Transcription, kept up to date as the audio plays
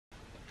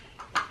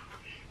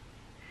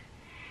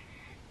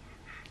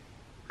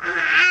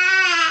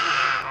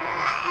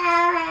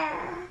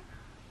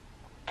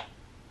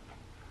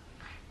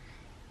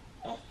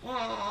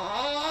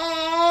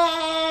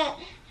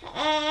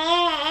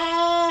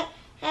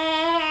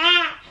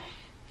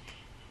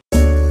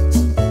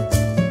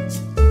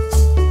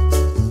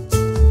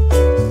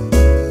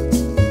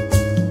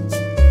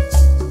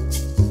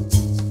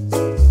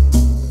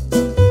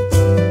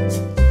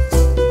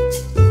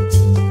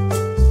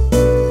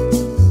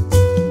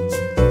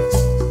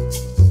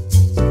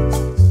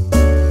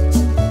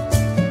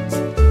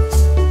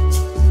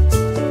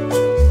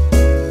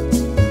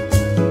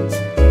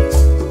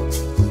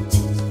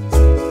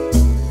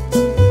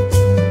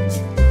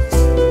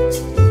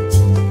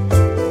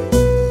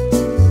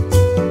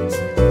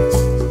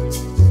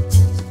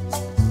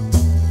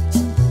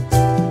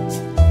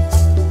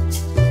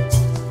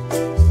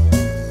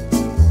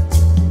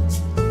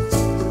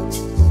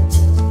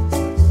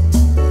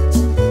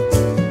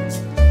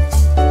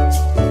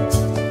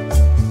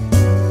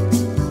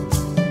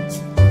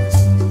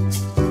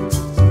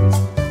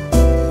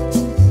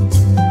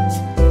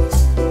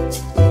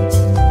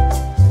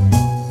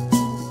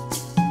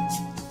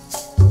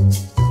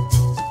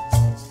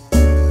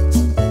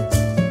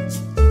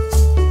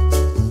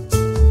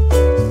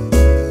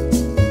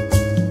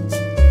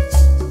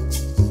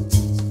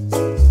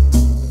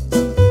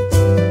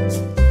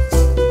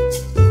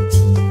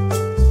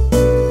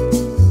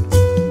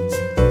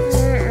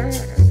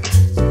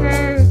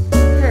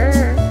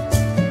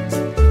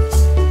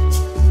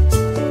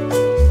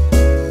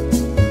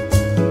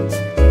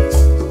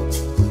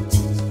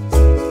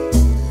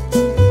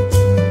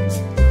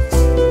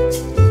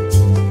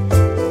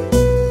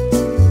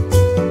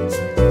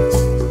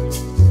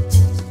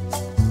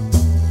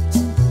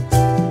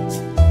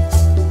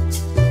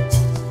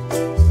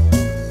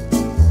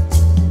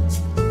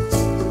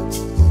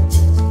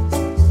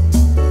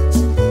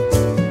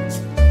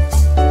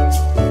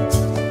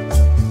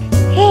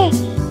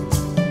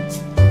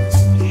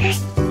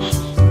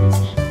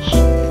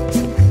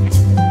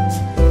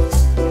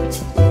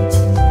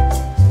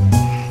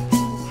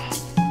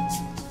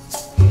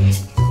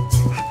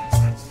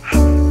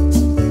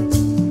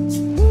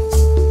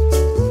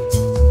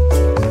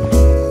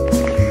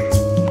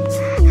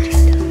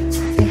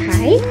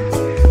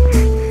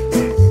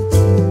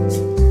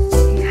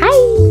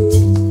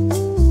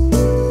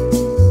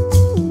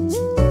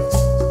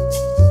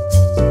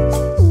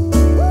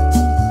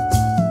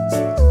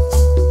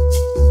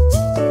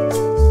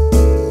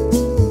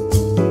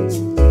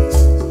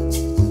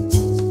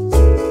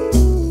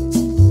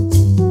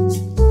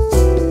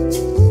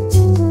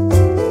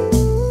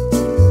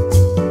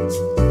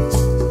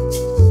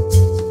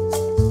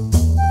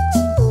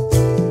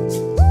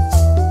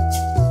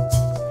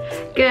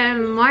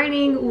Good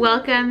morning,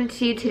 welcome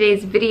to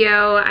today's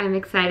video. I'm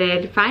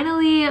excited,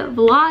 finally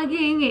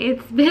vlogging.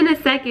 It's been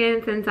a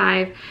second since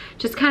I've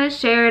just kind of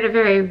shared a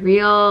very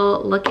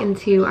real look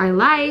into our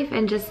life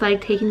and just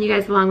like taking you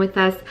guys along with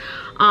us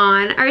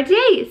on our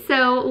date.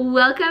 So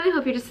welcome, I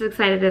hope you're just as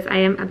excited as I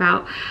am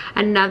about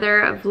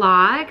another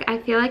vlog. I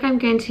feel like I'm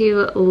going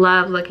to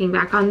love looking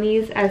back on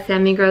these as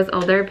Sammy grows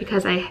older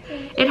because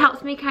it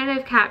helps me kind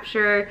of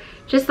capture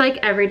just like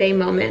everyday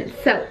moments.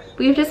 So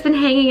we've just been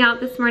hanging out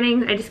this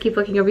morning. I just keep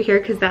looking over here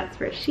because that's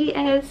where she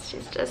is.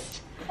 She's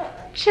just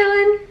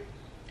chilling.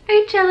 Are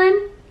you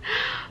chilling?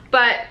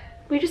 But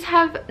we just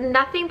have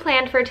nothing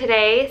planned for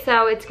today,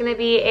 so it's gonna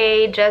be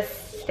a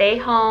just stay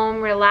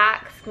home,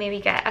 relax, maybe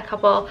get a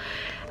couple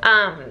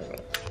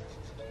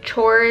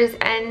chores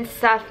and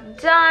stuff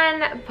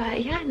done.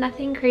 But yeah,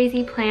 nothing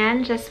crazy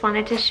planned. Just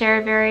wanted to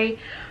share a very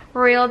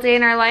real day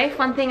in our life.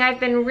 One thing I've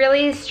been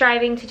really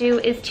striving to do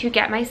is to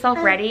get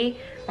myself ready.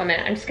 1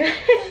 minute, I'm just gonna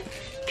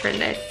turn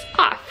this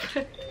off.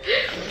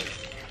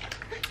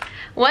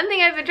 One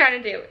thing I've been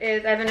trying to do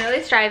is I've been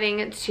really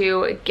striving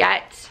to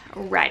get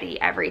ready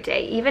every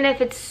day, even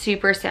if it's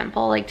super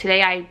simple. Like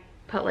today I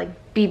put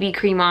like BB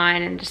cream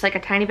on and just like a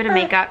tiny bit of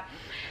makeup,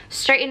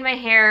 straightened my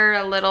hair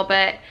a little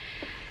bit,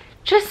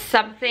 just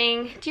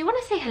something. Do you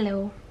want to say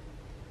hello?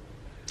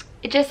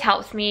 It just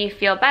helps me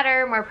feel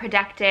better, more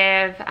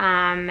productive,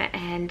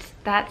 and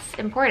that's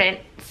important.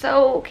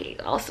 So, okay,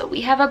 also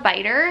we have a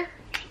biter.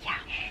 Yeah.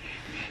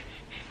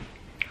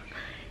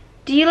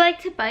 Do you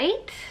like to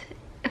bite?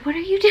 What are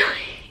you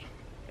doing?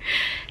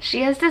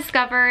 She has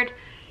discovered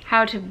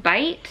how to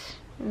bite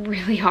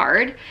really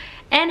hard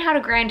and how to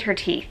grind her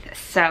teeth.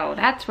 So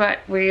that's what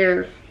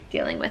we're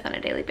dealing with on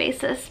a daily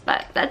basis,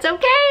 but that's okay.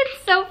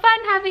 It's so fun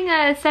having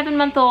a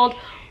 7-month-old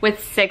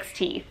with 6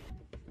 teeth.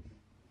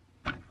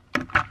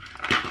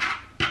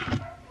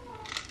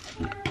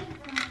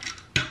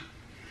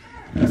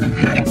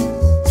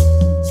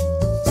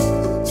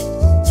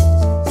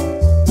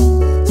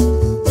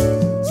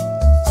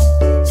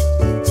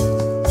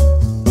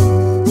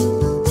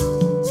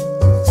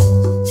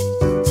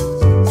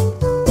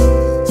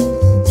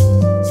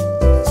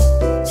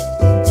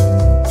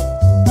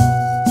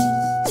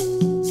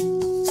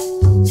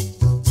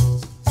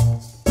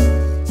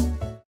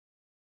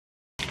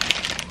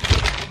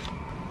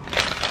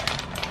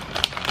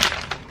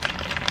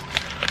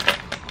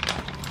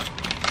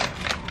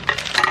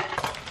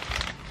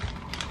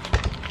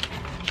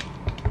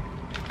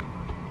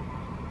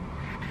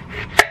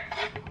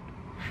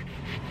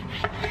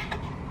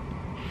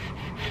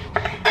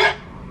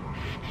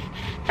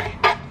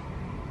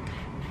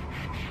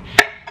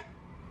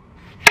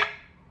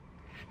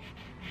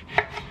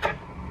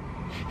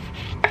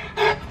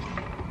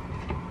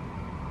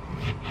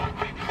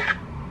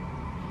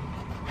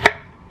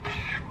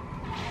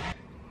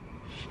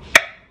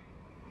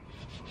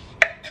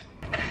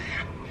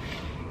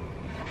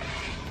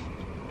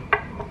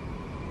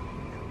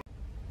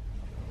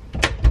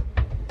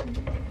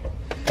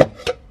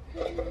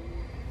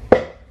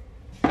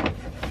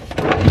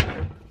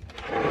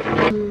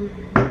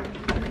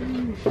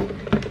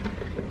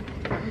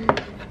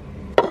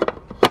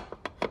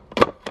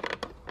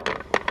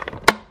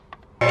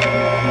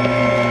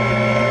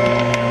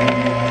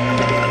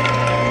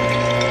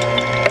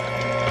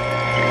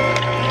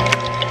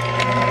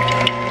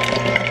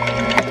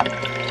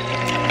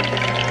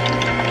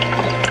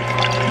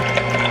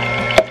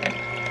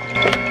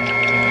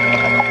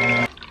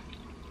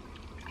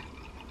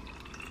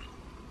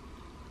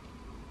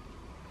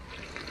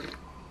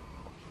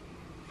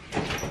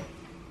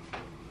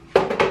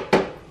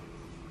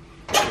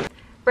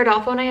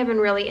 Rodolfo and I have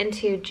been really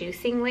into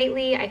juicing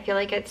lately. I feel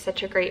like it's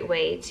such a great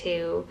way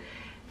to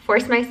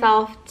force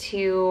myself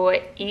to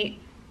eat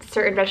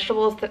certain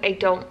vegetables that I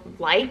don't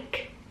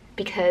like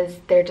because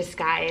they're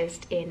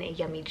disguised in a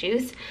yummy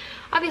juice.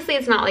 Obviously,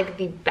 it's not like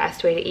the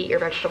best way to eat your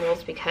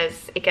vegetables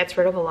because it gets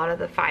rid of a lot of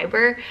the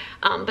fiber,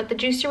 but the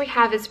juicer we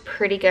have is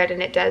pretty good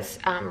and it does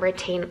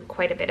retain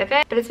quite a bit of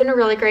it. But it's been a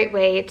really great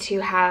way to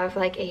have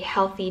like a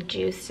healthy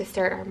juice to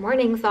start our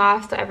mornings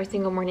off. So every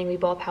single morning we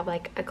both have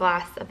like a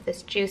glass of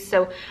this juice.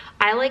 So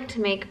I like to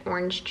make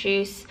orange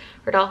juice.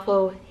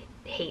 Rodolfo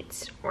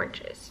hates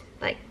oranges,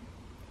 like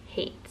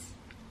hates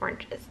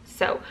oranges.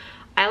 So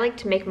I like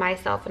to make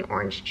myself an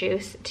orange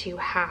juice to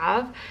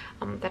have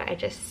that I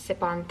just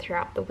sip on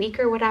throughout the week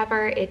or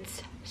whatever.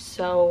 It's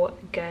so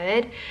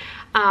good.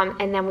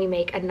 And then we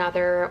make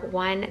another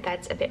one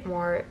that's a bit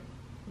more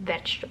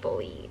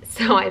vegetable-y.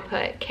 So I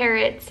put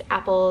carrots,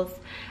 apples,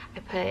 I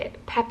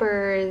put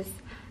peppers,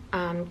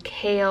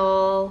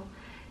 kale,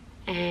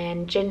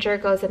 and ginger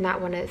goes in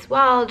that one as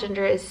well.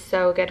 Ginger is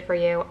so good for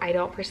you. I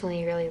don't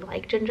personally really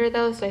like ginger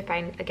though, so I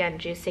find, again,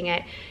 juicing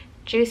it.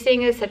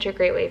 Juicing is such a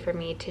great way for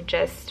me to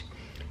just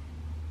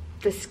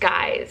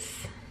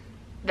disguise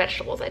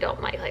vegetables I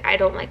don't like. Like I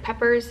don't like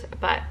peppers,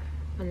 but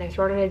when they're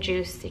thrown in a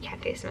juice, you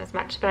can't taste them as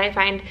much. But I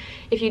find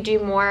if you do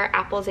more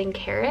apples and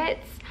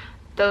carrots,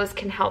 those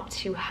can help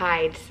to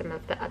hide some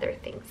of the other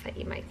things that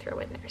you might throw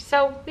in there.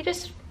 So we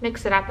just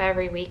mix it up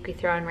every week. We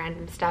throw in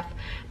random stuff,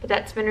 but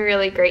that's been a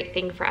really great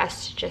thing for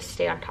us to just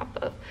stay on top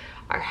of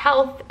our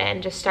health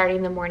and just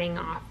starting the morning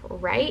off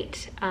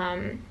right.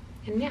 And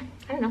yeah,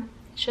 I don't know,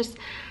 it's just a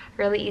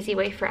really easy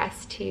way for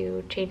us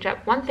to change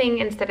up one thing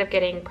instead of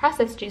getting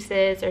processed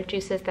juices or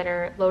juices that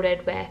are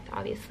loaded with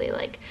obviously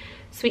like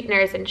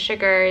sweeteners and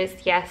sugars.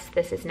 Yes,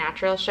 this is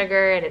natural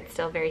sugar and it's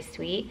still very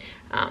sweet,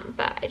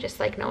 but I just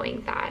like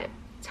knowing that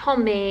it's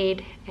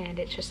homemade and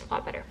it's just a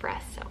lot better for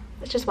us. So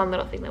it's just one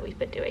little thing that we've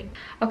been doing.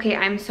 Okay,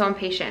 I'm so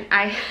impatient.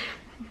 I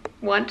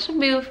want to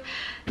move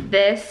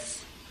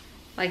this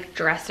like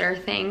dresser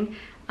thing.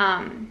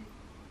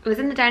 It was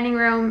in the dining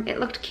room. It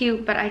looked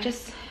cute, but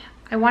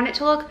I want it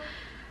to look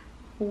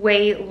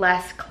way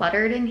less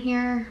cluttered in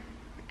here,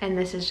 and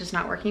this is just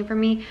not working for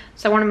me.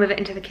 So I want to move it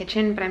into the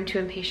kitchen, but I'm too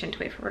impatient to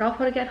wait for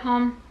Rodolfo to get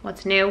home.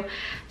 What's new?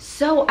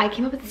 So I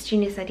came up with this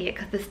genius idea,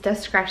 because this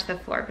does scratch the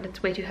floor, but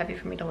it's way too heavy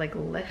for me to like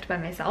lift by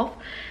myself.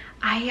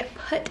 I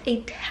put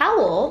a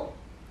towel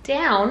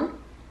down,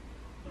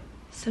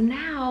 so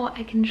now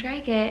I can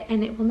drag it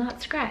and it will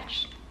not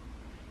scratch.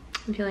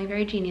 I'm feeling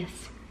very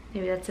genius.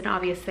 Maybe that's an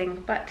obvious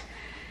thing, but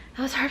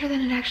that was harder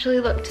than it actually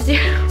looked to do.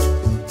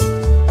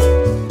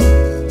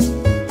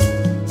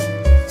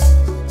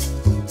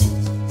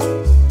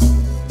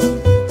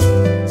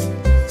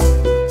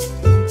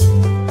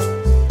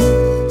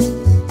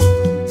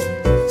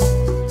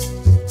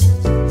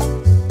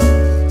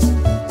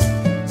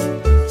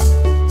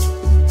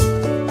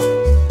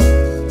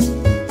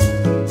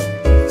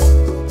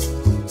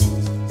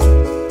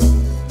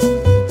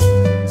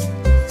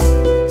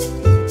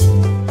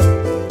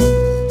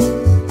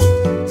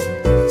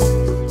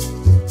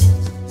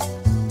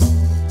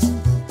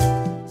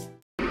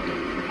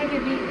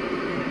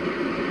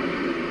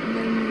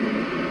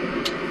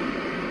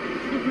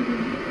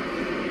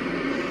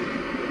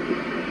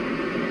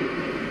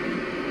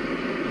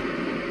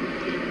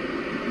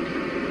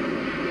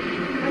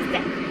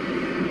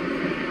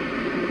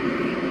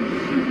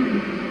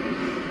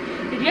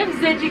 Did you have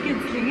such a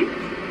good sleep?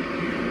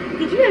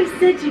 Did you have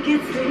such a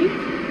good sleep?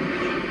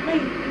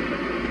 Like,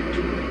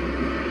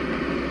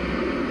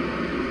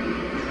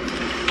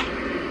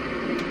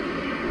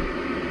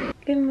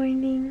 good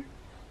morning.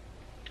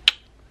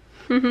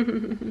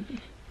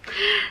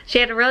 She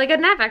had a really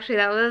good nap, actually.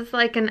 That was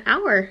like an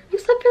hour. You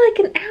slept for like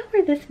an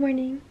hour this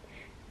morning.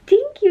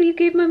 Thank you. You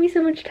gave mommy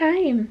so much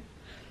time.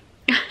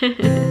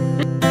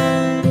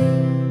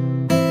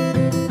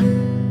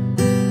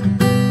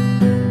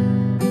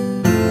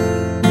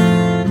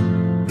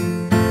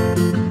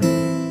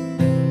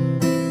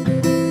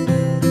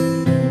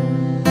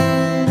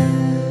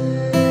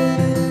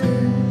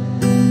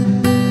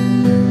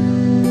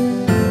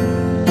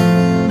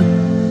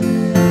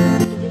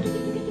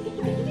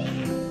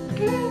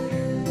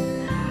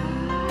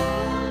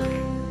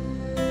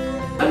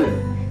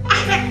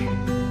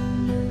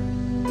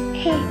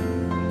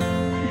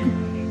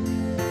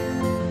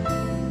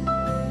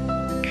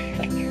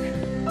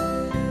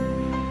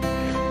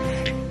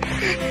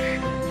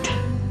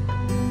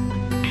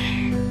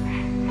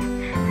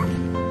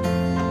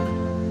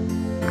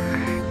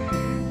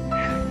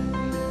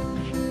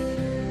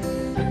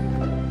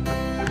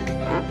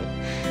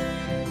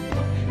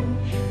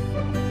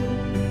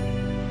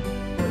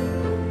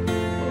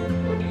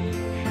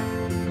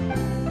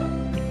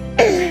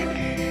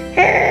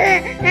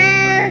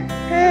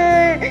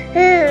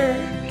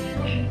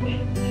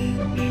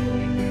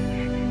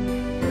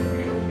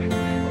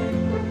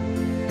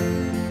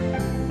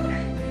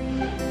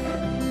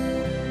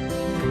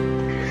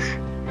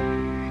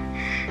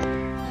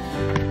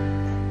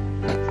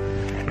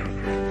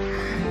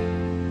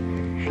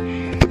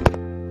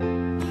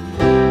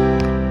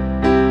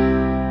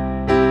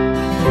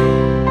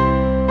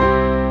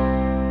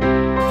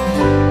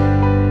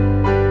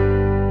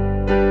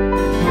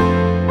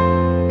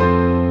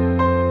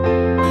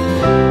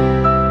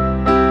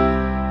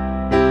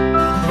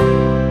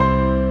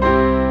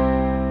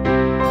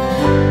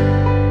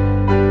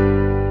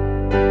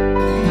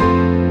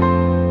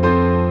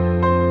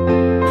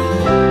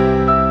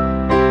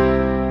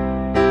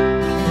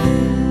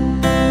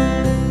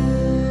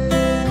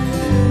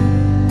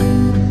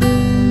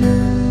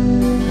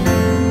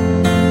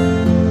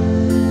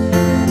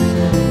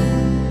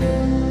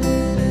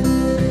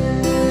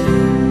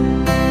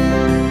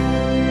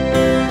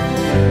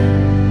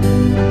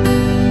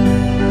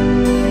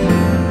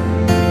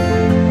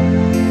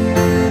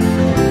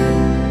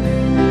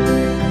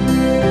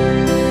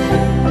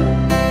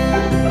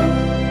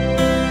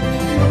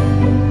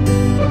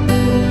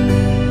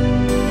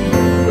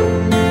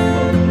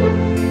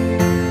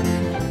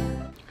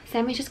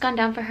 Sammy's just gone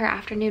down for her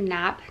afternoon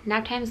nap.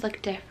 Nap times look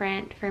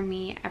different for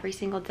me every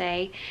single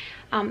day.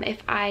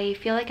 If I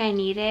feel like I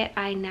need it,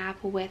 I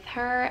nap with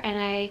her,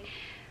 and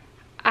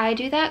I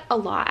do that a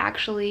lot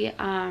actually.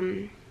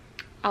 I'll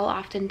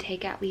often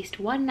take at least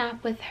one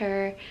nap with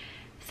her.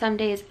 Some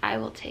days I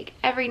will take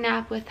every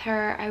nap with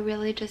her. I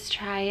really just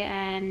try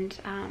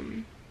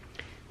and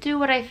do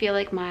what I feel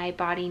like my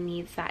body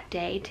needs that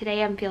day.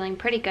 Today I'm feeling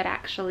pretty good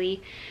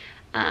actually,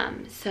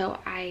 so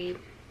I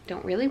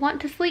don't really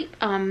want to sleep.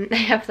 I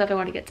have stuff I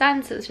want to get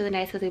done, so it's really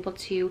nice I was able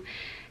to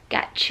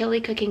get chili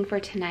cooking for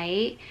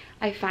tonight.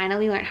 I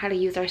finally learned how to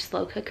use our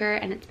slow cooker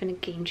and it's been a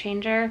game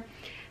changer.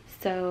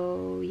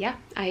 So yeah,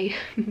 I'm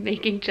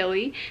making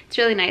chili. It's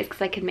really nice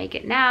because I can make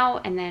it now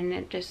and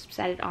then just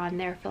set it on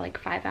there for like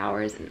 5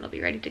 hours and it'll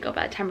be ready to go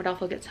by the time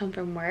Rodolfo gets home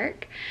from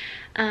work.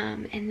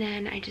 And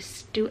then I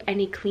just do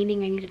any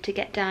cleaning I needed to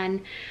get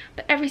done.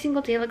 But every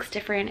single day looks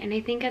different, and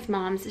I think as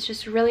moms it's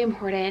just really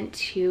important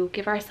to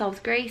give ourselves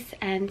grace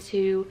and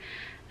to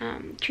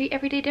treat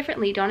every day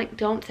differently.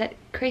 Don't set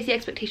crazy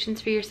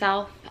expectations for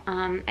yourself.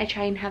 I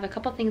try and have a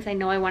couple things I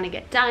know I want to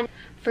get done.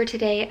 For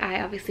today,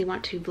 I obviously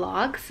want to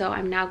vlog, so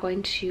I'm now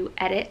going to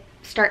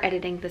start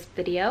editing this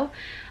video.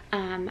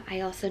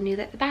 I also knew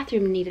that the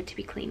bathroom needed to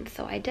be cleaned,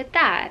 so I did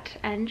that.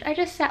 And I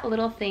just set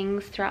little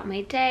things throughout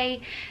my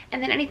day,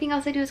 and then anything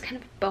else I do is kind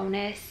of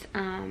bonus.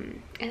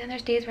 And then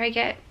there's days where I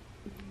get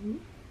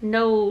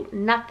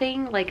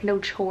nothing, like no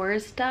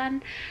chores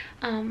done.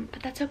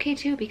 But that's okay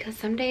too, because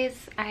some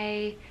days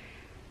I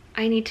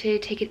need to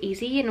take it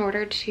easy in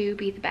order to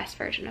be the best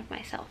version of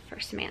myself for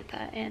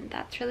Samantha, and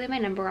that's really my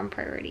 #1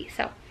 priority.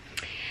 So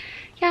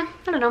yeah,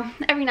 I don't know,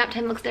 every nap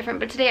time looks different,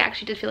 but today I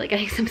actually did feel like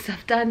getting some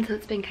stuff done, so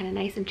it's been kind of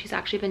nice, and she's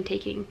actually been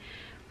taking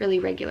really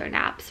regular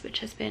naps, which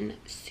has been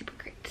super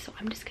great. So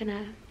I'm just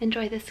gonna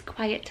enjoy this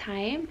quiet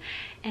time,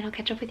 and I'll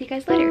catch up with you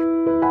guys later.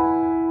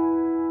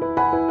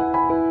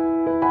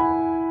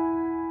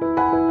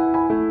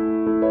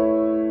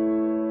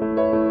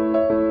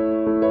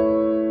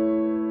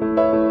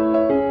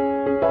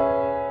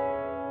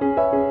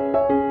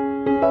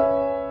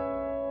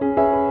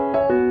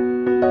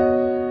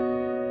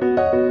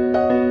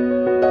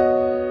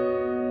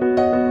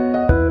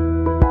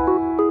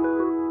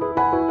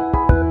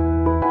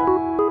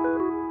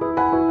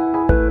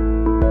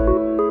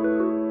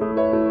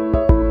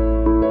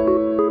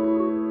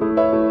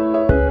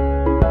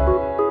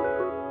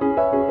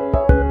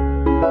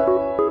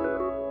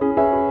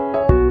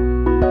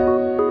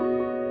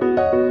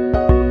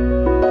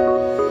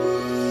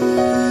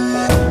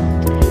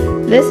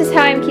 This is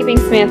how I'm keeping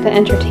Samantha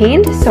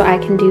entertained, so I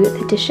can do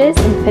the dishes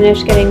and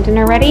finish getting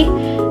dinner ready.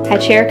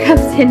 That chair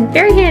comes in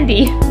very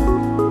handy.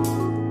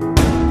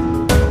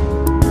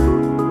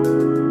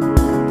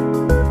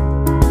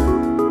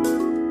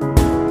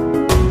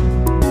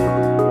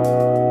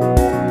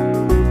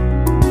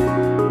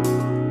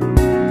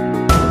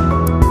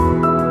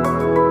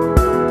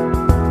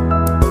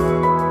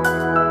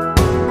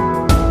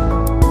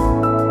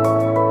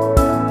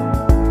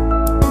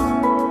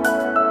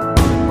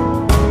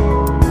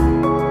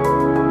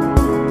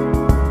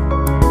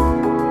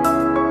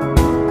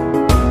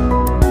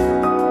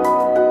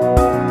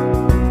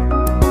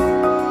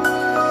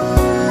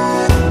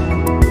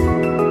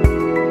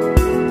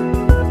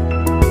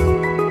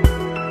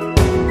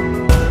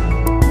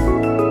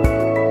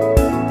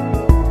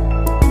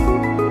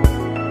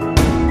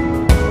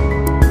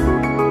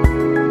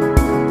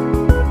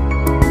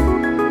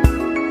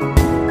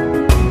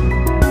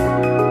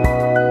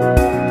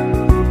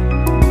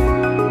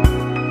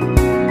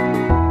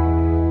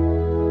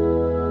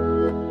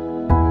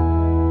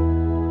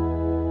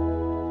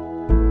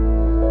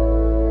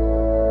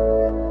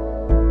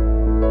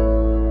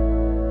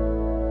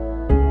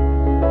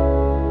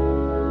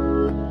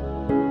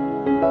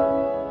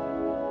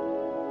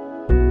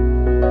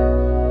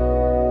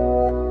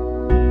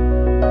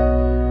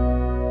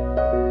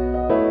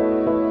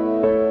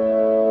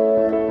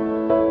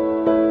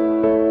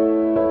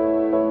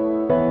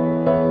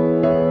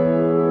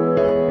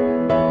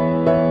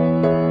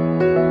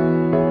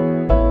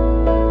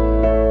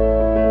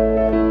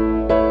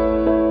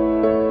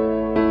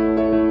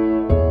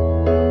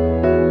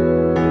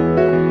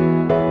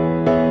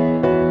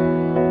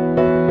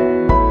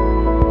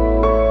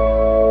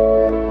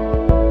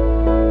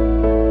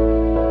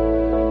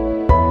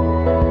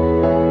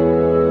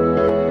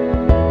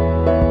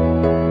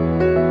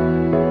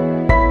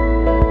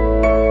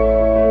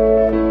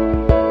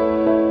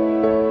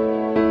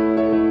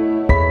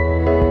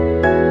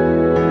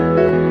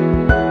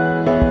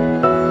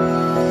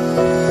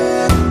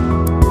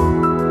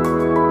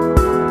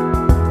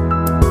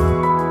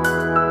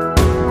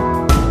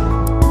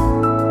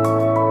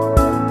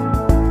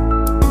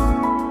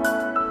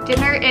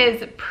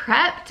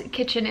 Prepped,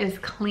 kitchen is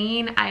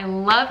clean. I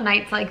love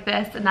nights like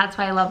this, and that's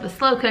why I love the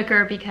slow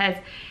cooker, because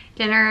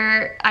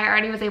dinner, I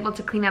already was able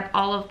to clean up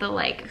all of the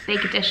like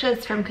big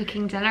dishes from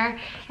cooking dinner,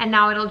 and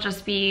now it'll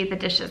just be the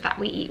dishes that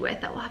we eat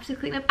with that we'll have to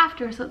clean up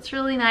after, so it's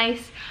really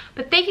nice.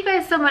 But thank you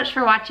guys so much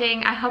for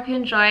watching. I hope you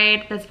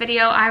enjoyed this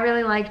video. I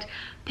really liked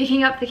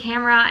picking up the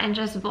camera and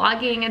just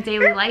vlogging a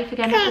daily life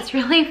again. It was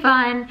really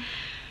fun.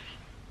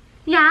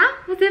 Yeah,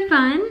 was it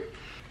fun?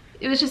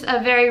 It was just a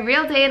very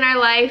real day in our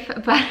life,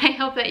 but I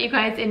hope that you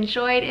guys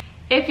enjoyed.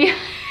 If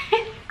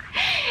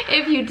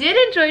you did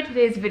enjoy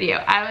today's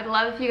video, I would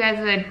love if you guys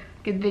would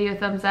give the video a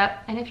thumbs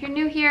up. And if you're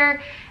new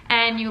here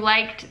and you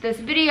liked this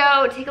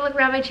video, take a look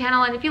around my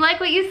channel. And if you like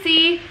what you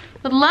see,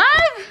 would love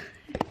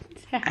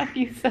to have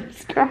you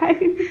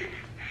subscribe.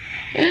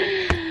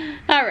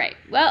 All right,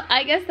 well,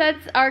 I guess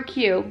that's our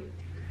cue.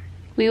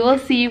 We will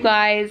see you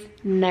guys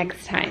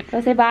next time.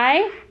 Go say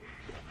bye.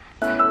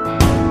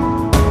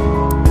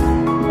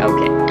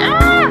 Okay.